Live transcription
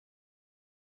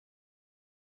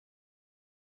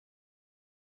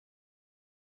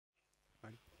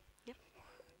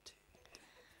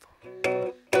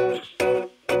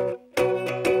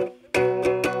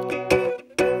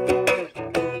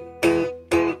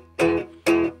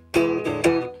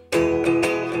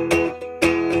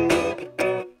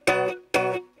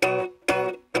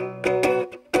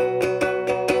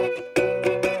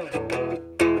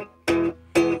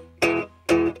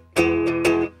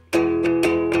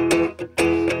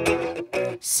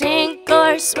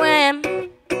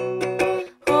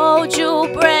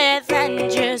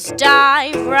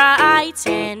dive right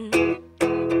in.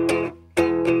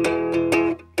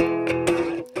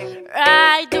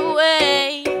 Ride the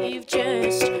wave,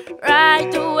 just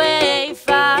ride the wave,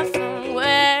 far from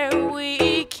where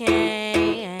we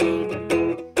came.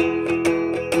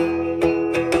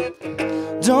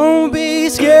 Don't be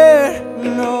scared,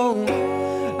 no.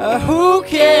 Who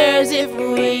cares if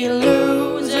we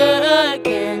lose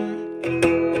again?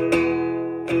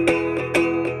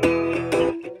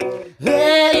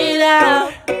 Let it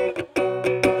out.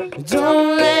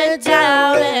 Don't let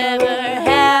doubt ever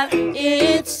have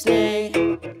its stay.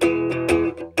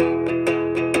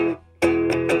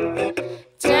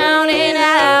 Down and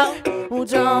out. Oh,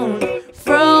 don't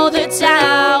throw the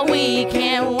towel. We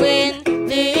can't win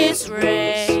this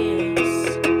race.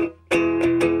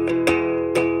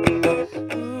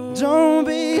 Don't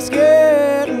be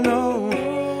scared, no.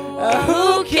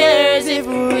 Who cares if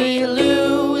we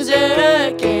lose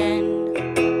again?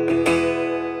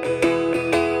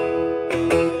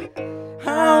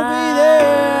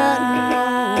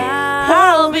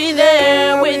 I'll be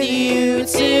there with you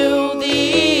till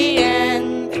the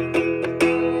end.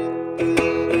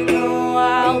 You know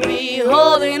I'll be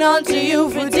holding on to you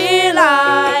for dear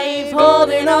life,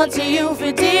 holding on to you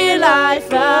for dear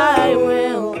life, I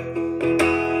will.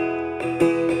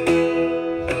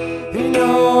 You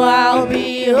know I'll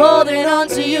be holding on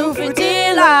to you for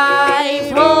dear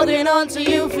life, holding on to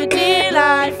you for dear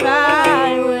life,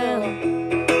 I will.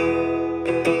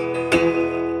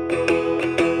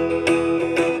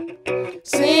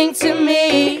 Sing to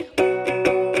me,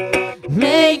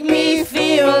 make me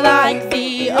feel like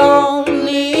the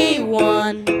only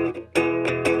one.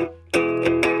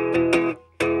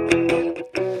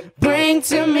 Bring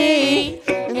to me,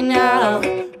 and I'll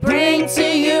bring to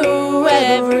you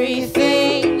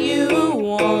everything you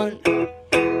want.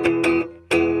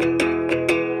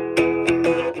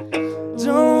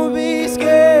 Don't be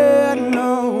scared,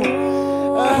 no.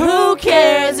 Who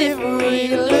cares if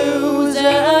we lose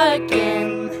again?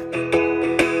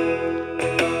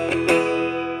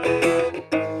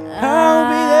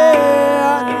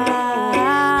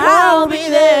 I'll be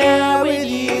there with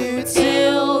you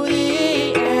till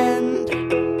the end.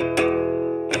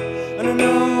 And I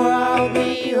know I'll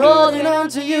be holding on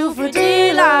to you for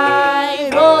dear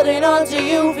life, holding on to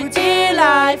you for dear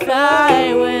life,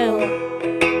 I will.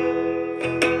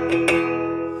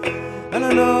 And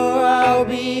I know I'll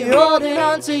be holding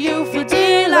on to you for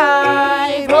dear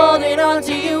life, holding on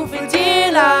to you for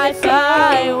dear life,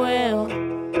 I will.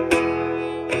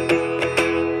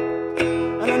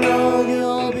 And I know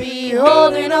you'll be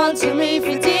holding on to me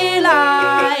for dear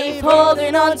life,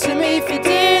 holding on to me for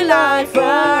dear life,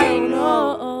 I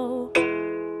know.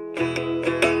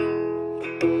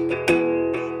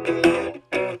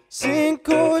 Sink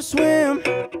or swim,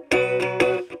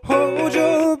 hold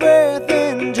your breath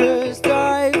and just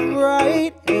dive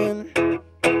right in.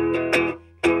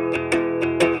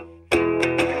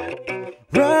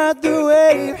 Ride the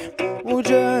wave, we'll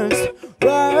just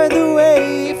ride the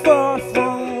wave, far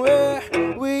from where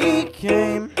we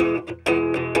came.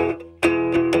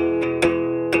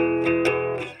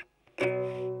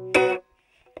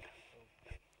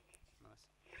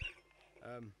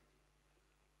 Nice.